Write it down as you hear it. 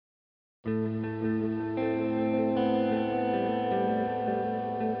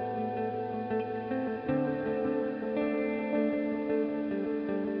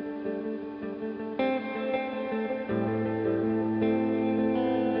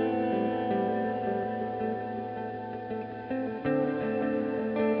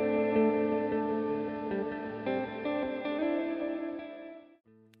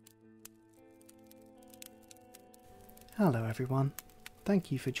Hello everyone,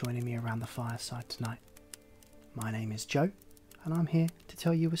 thank you for joining me around the fireside tonight. My name is Joe and I'm here to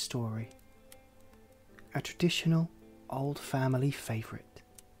tell you a story. A traditional old family favourite,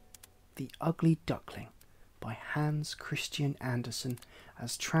 The Ugly Duckling by Hans Christian Andersen,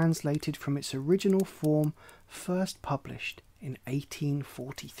 as translated from its original form, first published in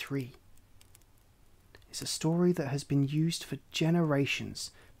 1843. It's a story that has been used for generations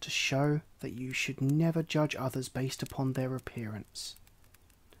to show that you should never judge others based upon their appearance.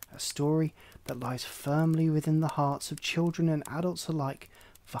 A story that lies firmly within the hearts of children and adults alike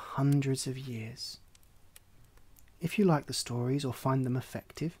for hundreds of years. If you like the stories or find them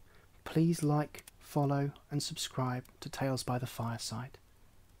effective, please like, follow and subscribe to Tales by the Fireside.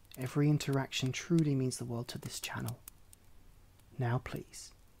 Every interaction truly means the world to this channel. Now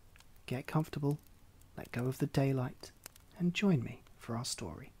please, get comfortable, let go of the daylight and join me for our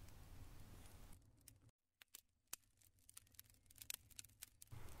story.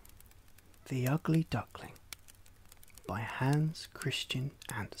 The Ugly Duckling by Hans Christian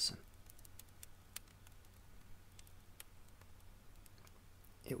Andersen.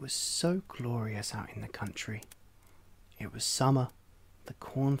 It was so glorious out in the country. It was summer, the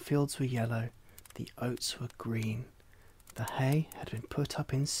cornfields were yellow, the oats were green, the hay had been put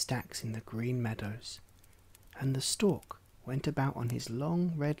up in stacks in the green meadows, and the stork went about on his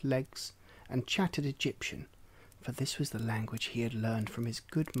long red legs and chattered Egyptian, for this was the language he had learned from his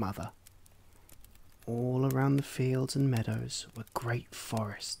good mother. All around the fields and meadows were great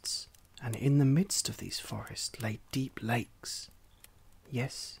forests, and in the midst of these forests lay deep lakes.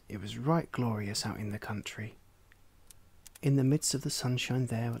 Yes, it was right glorious out in the country. In the midst of the sunshine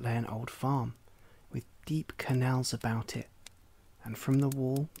there lay an old farm, with deep canals about it, and from the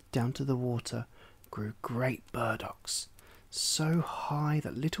wall down to the water grew great burdocks, so high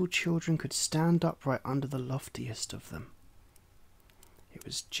that little children could stand upright under the loftiest of them. It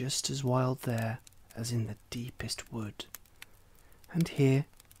was just as wild there as in the deepest wood, and here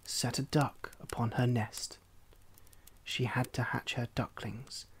sat a duck upon her nest. She had to hatch her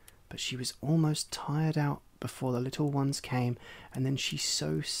ducklings, but she was almost tired out before the little ones came, and then she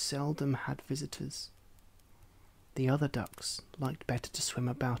so seldom had visitors. The other ducks liked better to swim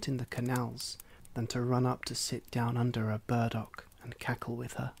about in the canals than to run up to sit down under a burdock and cackle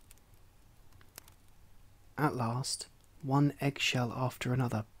with her. At last, one eggshell after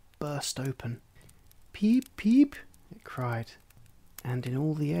another burst open. "Peep, peep," it cried, and in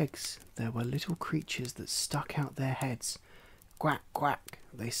all the eggs there were little creatures that stuck out their heads. "Quack, quack,"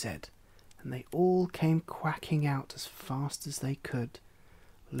 they said, and they all came quacking out as fast as they could,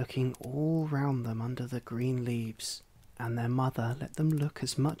 looking all round them under the green leaves, and their mother let them look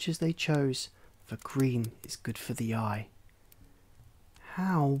as much as they chose, for green is good for the eye.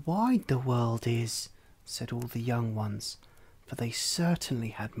 "How wide the world is," said all the young ones, for they certainly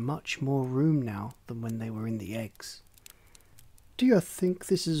had much more room now than when they were in the eggs. "Do you think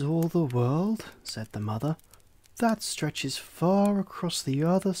this is all the world?" said the mother. "That stretches far across the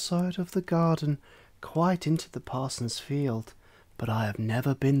other side of the garden, quite into the parson's field, but I have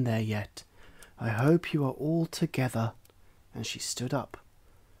never been there yet. I hope you are all together." And she stood up.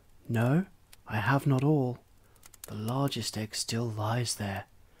 "No, I have not all. The largest egg still lies there.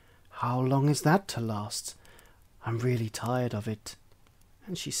 How long is that to last? I'm really tired of it."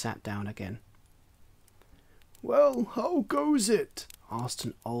 And she sat down again. "Well, how goes it?" asked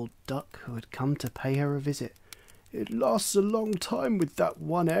an old duck who had come to pay her a visit. "It lasts a long time with that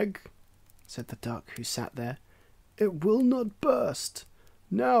one egg," said the duck who sat there. "It will not burst.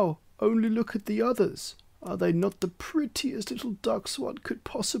 Now, only look at the others. Are they not the prettiest little ducks one could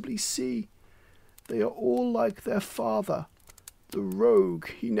possibly see? They are all like their father. The rogue,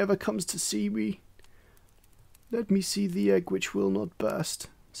 he never comes to see me." "Let me see the egg which will not burst,"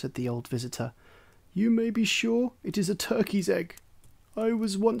 said the old visitor. "You may be sure it is a turkey's egg. I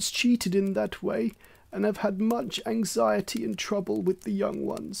was once cheated in that way, and have had much anxiety and trouble with the young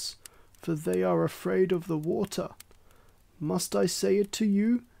ones, for they are afraid of the water. Must I say it to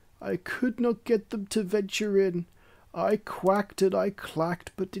you? I could not get them to venture in. I quacked and I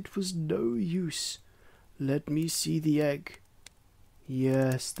clacked, but it was no use. Let me see the egg.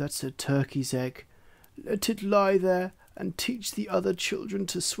 Yes, that's a turkey's egg. Let it lie there and teach the other children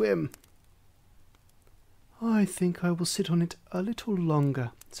to swim." "I think I will sit on it a little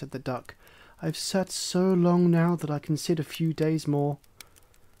longer," said the duck. "I've sat so long now that I can sit a few days more."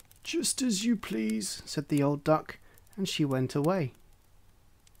 "Just as you please," said the old duck, and she went away.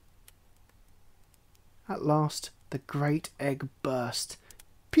 At last the great egg burst.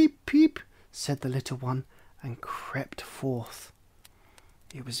 "Peep, peep," said the little one, and crept forth.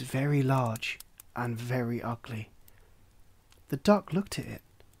 It was very large and very ugly, The duck looked at it.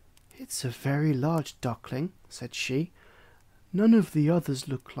 "It's a very large duckling," said she. "None of the others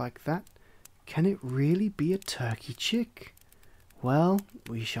look like that. Can it really be a turkey chick? Well,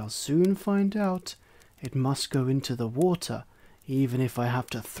 we shall soon find out. It must go into the water, even if I have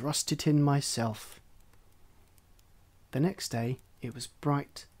to thrust it in myself." The next day it was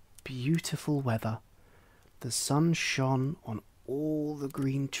bright, beautiful weather. The sun shone on all the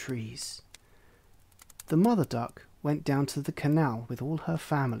green trees. The mother duck went down to the canal with all her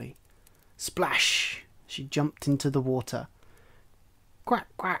family. Splash! She jumped into the water. "Quack,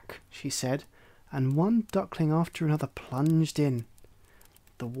 quack," she said, and one duckling after another plunged in.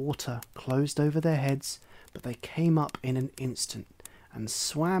 The water closed over their heads, but they came up in an instant and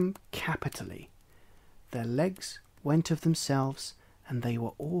swam capitally. Their legs went of themselves, and they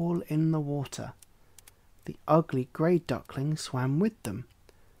were all in the water. The ugly grey duckling swam with them.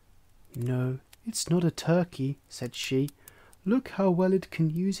 "No, it's not a turkey," said she. "Look how well it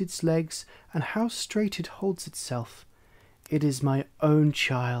can use its legs, and how straight it holds itself. It is my own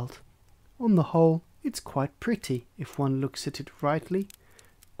child. On the whole, it's quite pretty, if one looks at it rightly.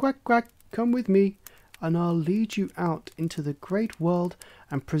 Quack, quack, come with me, and I'll lead you out into the great world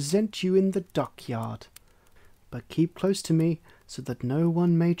and present you in the duck-yard. But keep close to me, so that no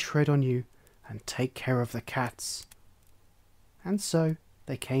one may tread on you, and take care of the cats." And so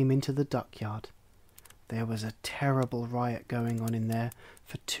they came into the duck-yard. There was a terrible riot going on in there,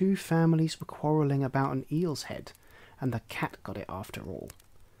 for two families were quarrelling about an eel's head, and the cat got it after all.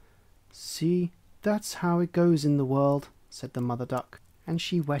 "See, that's how it goes in the world," said the mother duck, and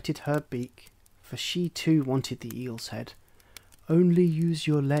she wetted her beak, for she too wanted the eel's head. "Only use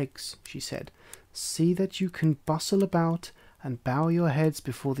your legs," she said. "See that you can bustle about and bow your heads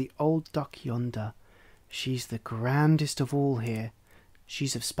before the old duck yonder. She's the grandest of all here.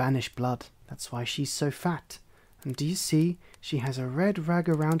 She's of Spanish blood, that's why she's so fat. And do you see, she has a red rag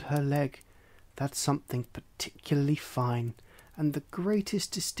around her leg. That's something particularly fine, and the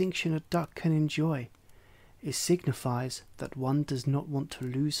greatest distinction a duck can enjoy. It signifies that one does not want to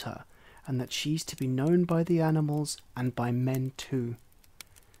lose her, and that she's to be known by the animals and by men too.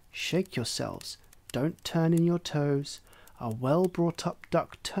 Shake yourselves, don't turn in your toes. A well-brought-up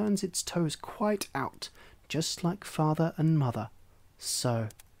duck turns its toes quite out, just like father and mother. So.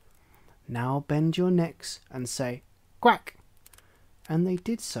 Now bend your necks and say, 'Quack!'" And they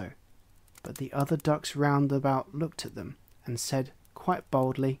did so, but the other ducks round about looked at them and said quite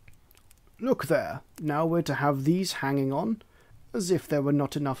boldly, "Look there, now we're to have these hanging on, as if there were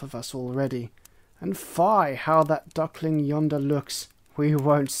not enough of us already. And fie, how that duckling yonder looks! We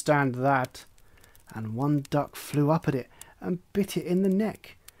won't stand that." And one duck flew up at it and bit it in the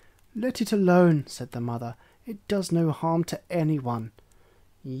neck. "Let it alone," said the mother. "It does no harm to anyone."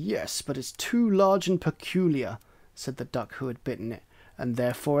 "Yes, but it's too large and peculiar," said the duck who had bitten it, "and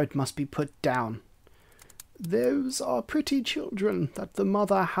therefore it must be put down." "Those are pretty children that the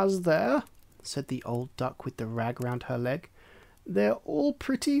mother has there," said the old duck with the rag round her leg. "They're all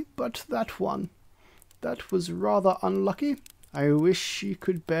pretty but that one. That was rather unlucky. I wish she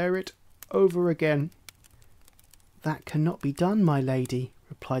could bear it over again." "That cannot be done, my lady,"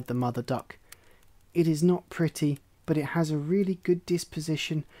 replied the mother duck. "It is not pretty, but it has a really good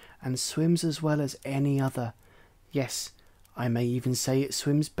disposition and swims as well as any other. Yes, I may even say it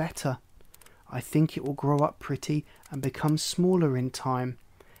swims better. I think it will grow up pretty and become smaller in time.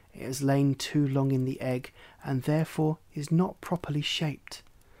 It has lain too long in the egg, and therefore is not properly shaped."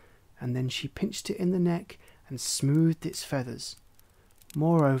 And then she pinched it in the neck and smoothed its feathers.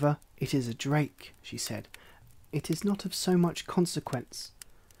 "Moreover, it is a drake," she said. "It is not of so much consequence.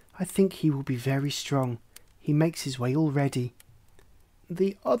 I think he will be very strong. He makes his way already."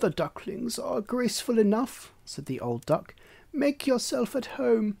 "The other ducklings are graceful enough," said the old duck. "Make yourself at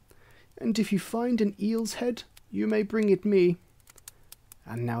home, and if you find an eel's head, you may bring it me."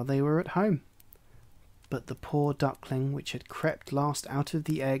 And now they were at home. But the poor duckling, which had crept last out of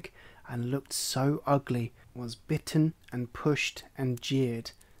the egg and looked so ugly, was bitten and pushed and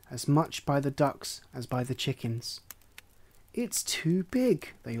jeered, as much by the ducks as by the chickens. "It's too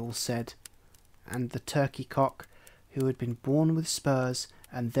big," they all said. And the turkey cock, who had been born with spurs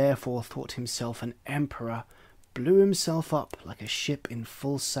and therefore thought himself an emperor, blew himself up like a ship in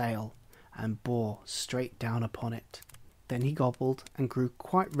full sail and bore straight down upon it. Then he gobbled and grew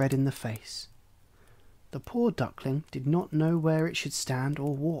quite red in the face. The poor duckling did not know where it should stand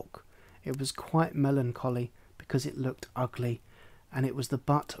or walk. It was quite melancholy because it looked ugly, and it was the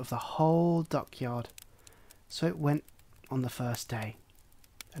butt of the whole duck-yard. So it went on the first day,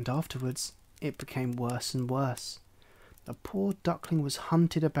 and afterwards it became worse and worse. The poor duckling was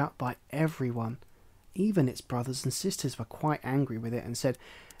hunted about by everyone, Even its brothers and sisters were quite angry with it and said,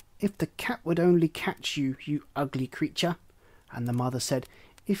 "If the cat would only catch you, you ugly creature." And the mother said,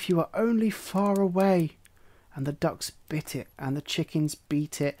 "If you were only far away." And the ducks bit it, and the chickens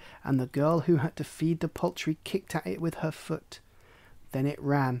beat it, and the girl who had to feed the poultry kicked at it with her foot. Then it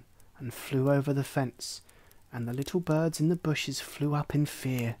ran and flew over the fence, and the little birds in the bushes flew up in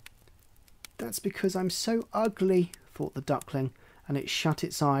fear. "That's because I'm so ugly," thought the duckling, and it shut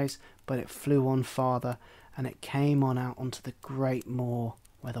its eyes, but it flew on farther, and it came on out onto the great moor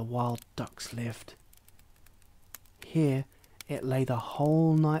where the wild ducks lived. Here it lay the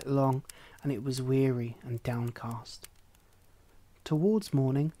whole night long, and it was weary and downcast. Towards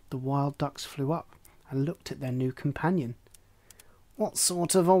morning the wild ducks flew up and looked at their new companion. "What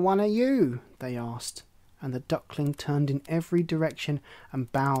sort of a one are you?" they asked, and the duckling turned in every direction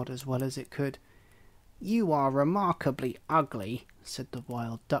and bowed as well as it could. "You are remarkably ugly," said the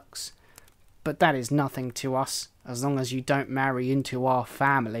wild ducks, "but that is nothing to us, as long as you don't marry into our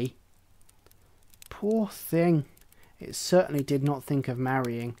family." Poor thing! It certainly did not think of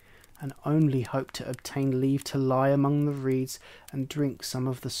marrying, and only hoped to obtain leave to lie among the reeds and drink some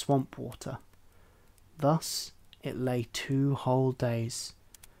of the swamp water. Thus it lay 2 whole days.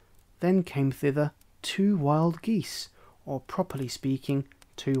 Then came thither 2 wild geese, or properly speaking,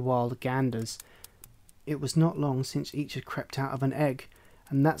 2 wild ganders. It was not long since each had crept out of an egg,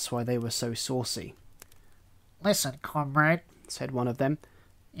 and that's why they were so saucy. "Listen, comrade," said one of them.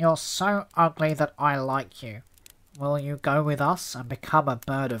 "you're so ugly that I like you. Will you go with us and become a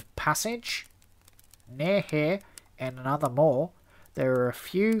bird of passage? Near here, in another moor, there are a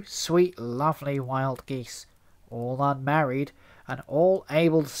few sweet, lovely wild geese, all unmarried, and all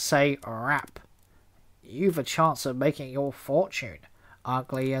able to say rap. You've a chance of making your fortune,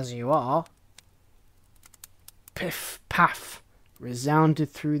 ugly as you are." Piff, paff, resounded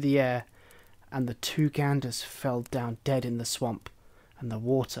through the air, and the 2 ganders fell down dead in the swamp, and the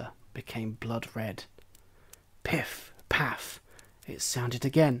water became blood red. Piff, paff, it sounded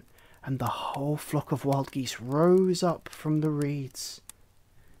again, and the whole flock of wild geese rose up from the reeds.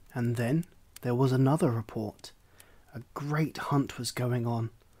 And then there was another report. A great hunt was going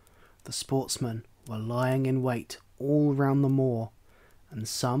on. The sportsmen were lying in wait all round the moor, and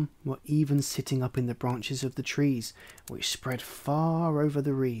some were even sitting up in the branches of the trees, which spread far over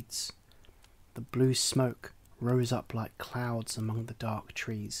the reeds. The blue smoke rose up like clouds among the dark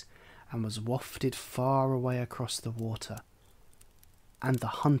trees, and was wafted far away across the water. And the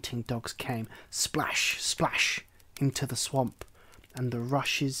hunting dogs came, splash, splash, into the swamp, and the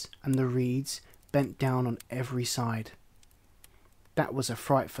rushes and the reeds bent down on every side. That was a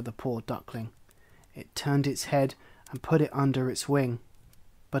fright for the poor duckling. It turned its head and put it under its wing,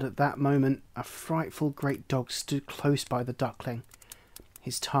 but at that moment a frightful great dog stood close by the duckling.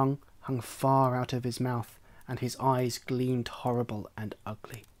 His tongue hung far out of his mouth, and his eyes gleamed horrible and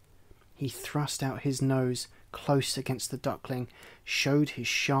ugly. He thrust out his nose close against the duckling, showed his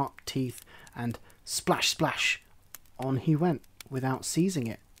sharp teeth, and splash, splash, on he went without seizing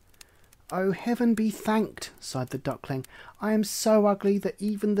it. "Oh, heaven be thanked," sighed the duckling. "I am so ugly that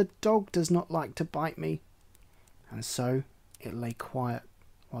even the dog does not like to bite me." And so it lay quiet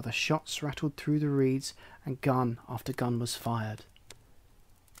while the shots rattled through the reeds and gun after gun was fired.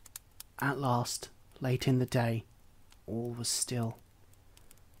 At last, late in the day, all was still.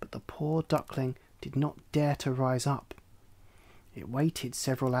 But the poor duckling did not dare to rise up. It waited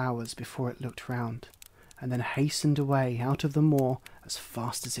several hours before it looked round, and then hastened away out of the moor as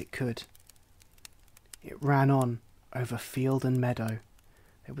fast as it could. It ran on over field and meadow.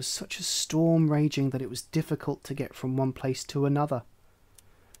 There was such a storm raging that it was difficult to get from one place to another.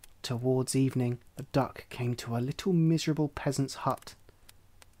 Towards evening the duck came to a little miserable peasant's hut.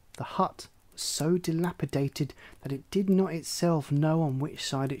 The hut was so dilapidated that it did not itself know on which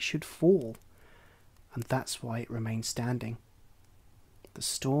side it should fall, and that's why it remained standing. The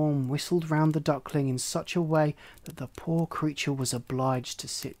storm whistled round the duckling in such a way that the poor creature was obliged to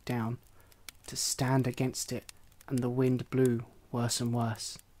sit down, to stand against it, and the wind blew worse and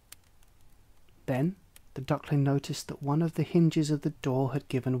worse. Then the duckling noticed that one of the hinges of the door had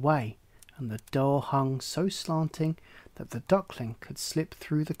given way, and the door hung so slanting that the duckling could slip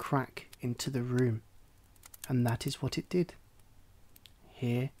through the crack into the room. And that is what it did.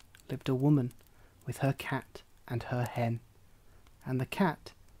 Here lived a woman with her cat and her hen, and the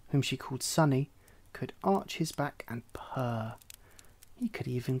cat, whom she called Sunny, could arch his back and purr. He could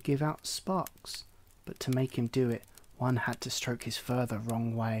even give out sparks, but to make him do it, one had to stroke his fur the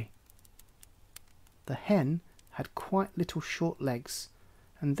wrong way. The hen had quite little short legs,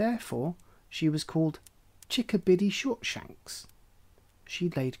 and therefore she was called Chickabiddy Shortshanks. She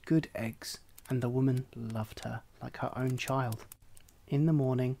laid good eggs and the woman loved her like her own child. In the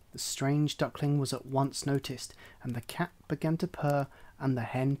morning, the strange duckling was at once noticed, and the cat began to purr and the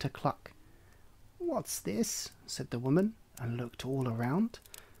hen to cluck. "What's this?" said the woman, and looked all around,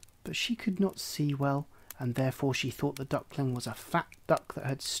 but she could not see well, and therefore she thought the duckling was a fat duck that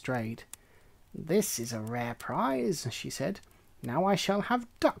had strayed. "This is a rare prize," she said. "Now I shall have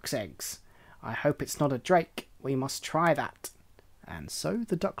duck's eggs. I hope it's not a drake. We must try that." And so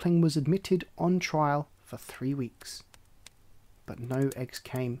the duckling was admitted on trial for 3 weeks. But no eggs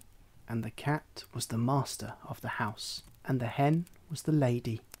came, and the cat was the master of the house, and the hen was the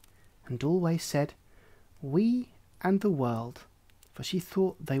lady, and always said, "We and the world," for she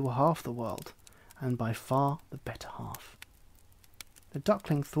thought they were half the world, and by far the better half. The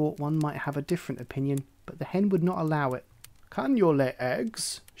duckling thought one might have a different opinion, but the hen would not allow it. "Can you lay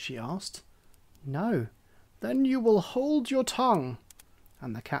eggs?" she asked. "No." "Then you will hold your tongue."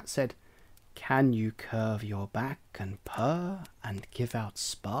 And the cat said, "Can you curve your back and purr and give out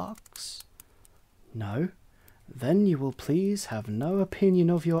sparks?" "No." "Then you will please have no opinion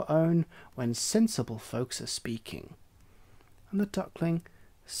of your own when sensible folks are speaking." And the duckling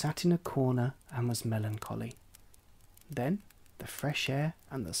sat in a corner and was melancholy. Then the fresh air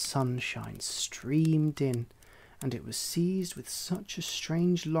and the sunshine streamed in, and it was seized with such a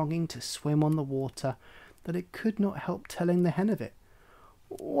strange longing to swim on the water that it could not help telling the hen of it.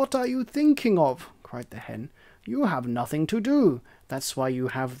 "What are you thinking of?" cried the hen. "You have nothing to do. That's why you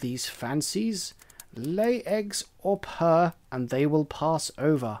have these fancies. Lay eggs or purr, and they will pass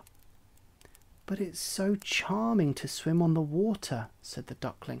over." "But it's so charming to swim on the water," said the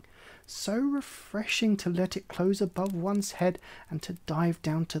duckling. "So refreshing to let it close above one's head and to dive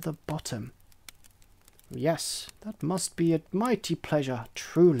down to the bottom." "Yes, that must be a mighty pleasure,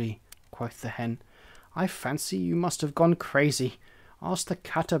 truly," quoth the hen. "I fancy you must have gone crazy. Ask the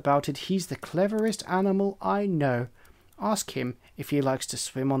cat about it. He's the cleverest animal I know. Ask him if he likes to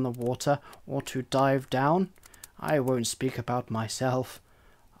swim on the water or to dive down. I won't speak about myself.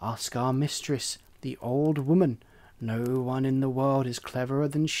 Ask our mistress, the old woman. No one in the world is cleverer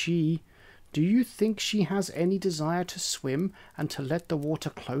than she. Do you think she has any desire to swim and to let the water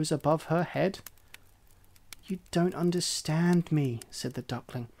close above her head?" "You don't understand me," said the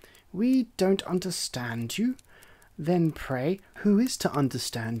duckling. "We don't understand you? Then pray, who is to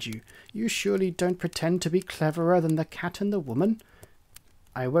understand you? You surely don't pretend to be cleverer than the cat and the woman?"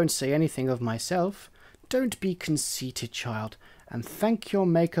 "I won't say anything of myself." "Don't be conceited, child, and thank your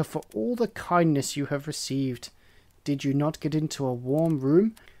Maker for all the kindness you have received. Did you not get into a warm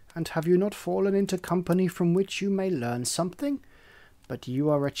room, and have you not fallen into company from which you may learn something? But you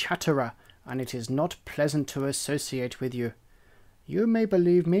are a chatterer, and it is not pleasant to associate with you. You may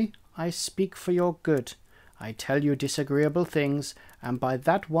believe me, I speak for your good. I tell you disagreeable things, and by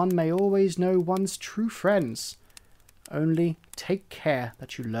that one may always know one's true friends. Only take care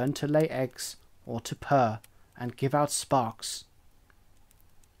that you learn to lay eggs, or to purr, and give out sparks."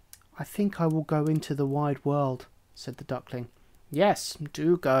 "I think I will go into the wide world," said the duckling. "Yes,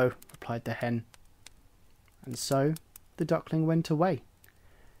 do go," replied the hen. And so the duckling went away.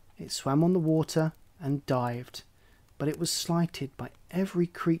 It swam on the water and dived, but it was slighted by every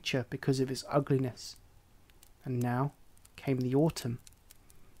creature because of its ugliness. And now came the autumn.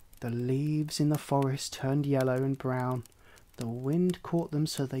 The leaves in the forest turned yellow and brown. The wind caught them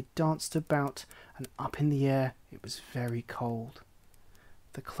so they danced about, and up in the air it was very cold.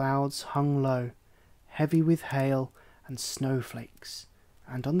 The clouds hung low, heavy with hail and snowflakes,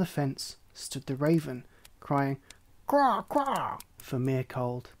 and on the fence stood the raven, crying "Quaw, quaw," for mere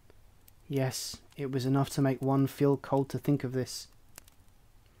cold. Yes, it was enough to make one feel cold to think of this.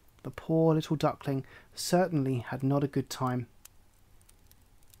 The poor little duckling certainly had not a good time.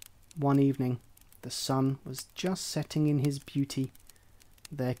 One evening, the sun was just setting in his beauty.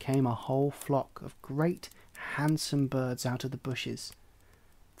 There came a whole flock of great, handsome birds out of the bushes.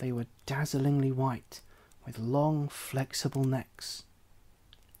 They were dazzlingly white, with long, flexible necks.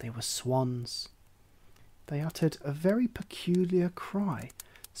 They were swans. They uttered a very peculiar cry,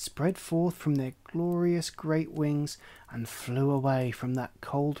 spread forth from their glorious great wings, and flew away from that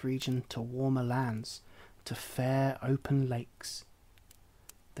cold region to warmer lands, to fair open lakes.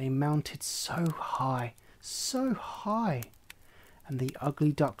 They mounted so high, and the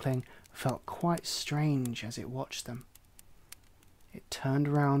ugly duckling felt quite strange as it watched them. It turned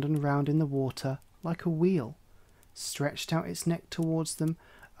round and round in the water like a wheel, stretched out its neck towards them,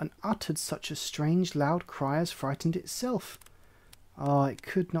 and uttered such a strange loud cry as frightened itself. Ah, it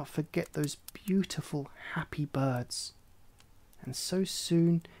could not forget those beautiful, happy birds. And so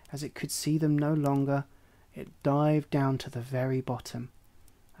soon as it could see them no longer, it dived down to the very bottom,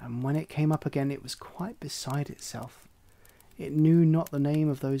 and when it came up again it was quite beside itself. It knew not the name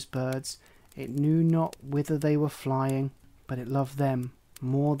of those birds, it knew not whither they were flying, but it loved them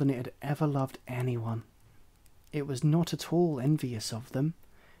more than it had ever loved anyone. It was not at all envious of them.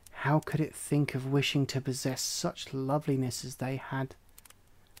 How could it think of wishing to possess such loveliness as they had?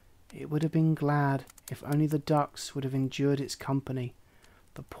 It would have been glad if only the ducks would have endured its company,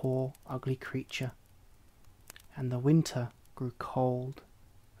 the poor ugly creature. And the winter grew cold,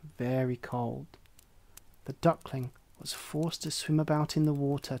 very cold. The duckling was forced to swim about in the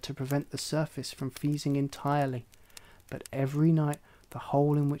water to prevent the surface from freezing entirely, but every night the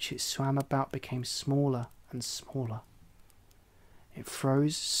hole in which it swam about became smaller and smaller. It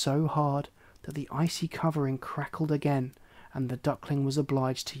froze so hard that the icy covering crackled again, and the duckling was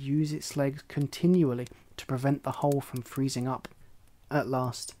obliged to use its legs continually to prevent the hole from freezing up. At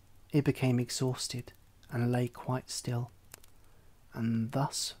last it became exhausted and lay quite still, and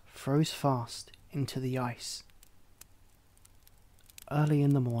thus froze fast into the ice. Early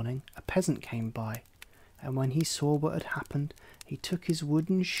in the morning a peasant came by, and when he saw what had happened, he took his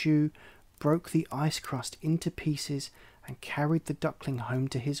wooden shoe, broke the ice crust into pieces, and carried the duckling home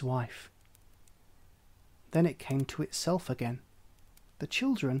to his wife. Then it came to itself again. The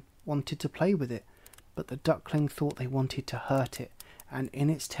children wanted to play with it, but the duckling thought they wanted to hurt it, and in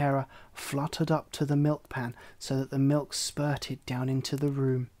its terror fluttered up to the milk pan so that the milk spurted down into the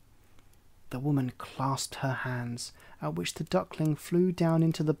room. The woman clasped her hands, at which the duckling flew down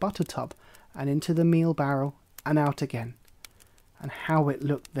into the butter tub and into the meal barrel and out again. And how it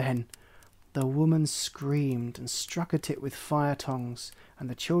looked then! The woman screamed and struck at it with fire tongs, and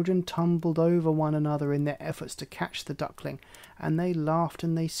the children tumbled over one another in their efforts to catch the duckling, and they laughed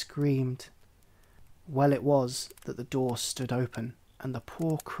and they screamed. Well it was that the door stood open, and the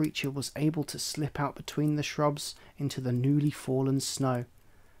poor creature was able to slip out between the shrubs into the newly fallen snow.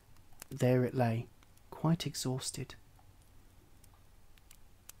 There it lay, quite exhausted.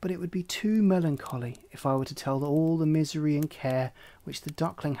 But it would be too melancholy if I were to tell all the misery and care which the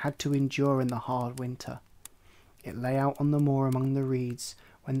duckling had to endure in the hard winter. It lay out on the moor among the reeds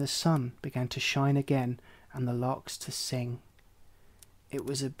when the sun began to shine again and the larks to sing. It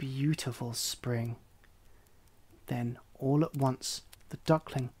was a beautiful spring. Then all at once the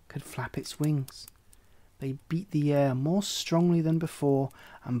duckling could flap its wings. They beat the air more strongly than before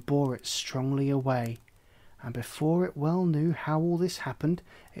and bore it strongly away. And before it well knew how all this happened,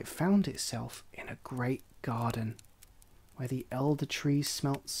 it found itself in a great garden, where the elder trees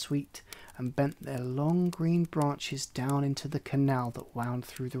smelt sweet and bent their long green branches down into the canal that wound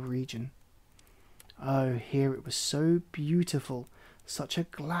through the region. Oh, here it was so beautiful, such a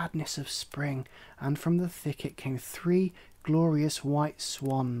gladness of spring, and from the thicket came 3 glorious white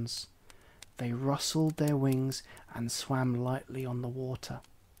swans. They rustled their wings and swam lightly on the water.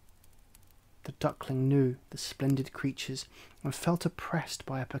 The duckling knew the splendid creatures and felt oppressed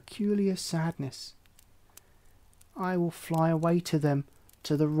by a peculiar sadness. I will fly away to them,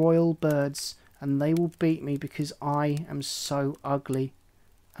 to the royal birds, and they will beat me because I am so ugly,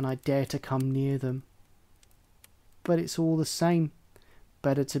 and I dare to come near them. But it's all the same.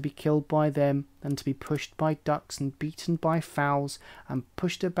 Better to be killed by them than to be pushed by ducks and beaten by fowls and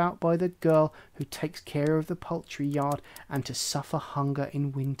pushed about by the girl who takes care of the poultry yard and to suffer hunger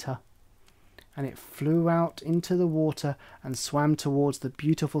in winter. And it flew out into the water and swam towards the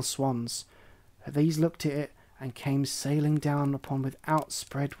beautiful swans. These looked at it and came sailing down upon with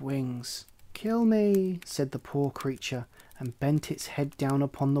outspread wings. "Kill me," said the poor creature, and bent its head down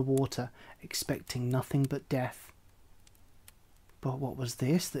upon the water, expecting nothing but death. But what was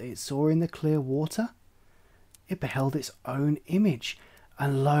this that it saw in the clear water? It beheld its own image,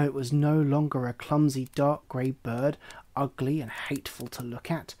 and lo, it was no longer a clumsy dark grey bird, ugly and hateful to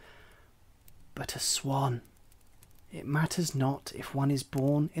look at, but a swan. It matters not if one is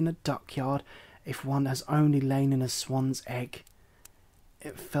born in a duck-yard, if one has only lain in a swan's egg.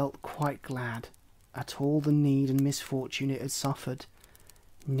 It felt quite glad at all the need and misfortune it had suffered.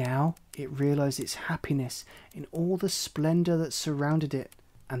 Now it realized its happiness in all the splendour that surrounded it,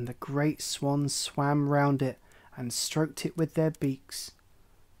 and the great swans swam round it and stroked it with their beaks.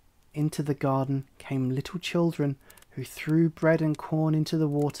 Into the garden came little children who threw bread and corn into the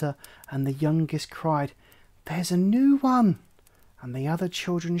water, and the youngest cried, "There's a new one!" And the other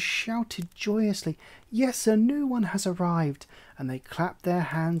children shouted joyously, "Yes, a new one has arrived!" And they clapped their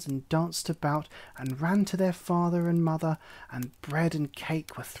hands and danced about and ran to their father and mother, and bread and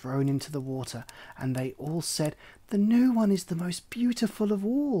cake were thrown into the water, and they all said, "The new one is the most beautiful of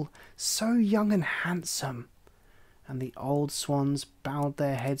all, so young and handsome." And the old swans bowed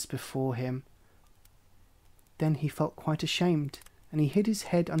their heads before him. Then he felt quite ashamed and he hid his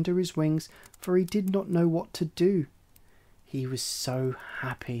head under his wings, for he did not know what to do. He was so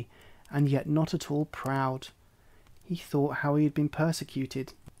happy, and yet not at all proud. He thought how he had been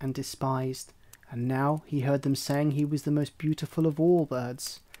persecuted and despised, and now he heard them saying he was the most beautiful of all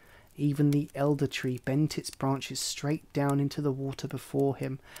birds. Even the elder tree bent its branches straight down into the water before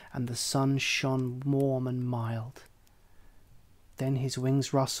him, and the sun shone warm and mild. Then his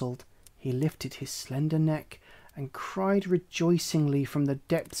wings rustled, he lifted his slender neck, and cried rejoicingly from the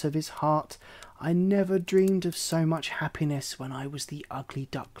depths of his heart, "I never dreamed of so much happiness when I was the ugly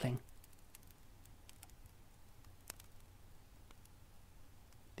duckling."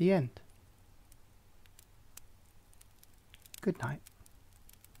 The end. Good night.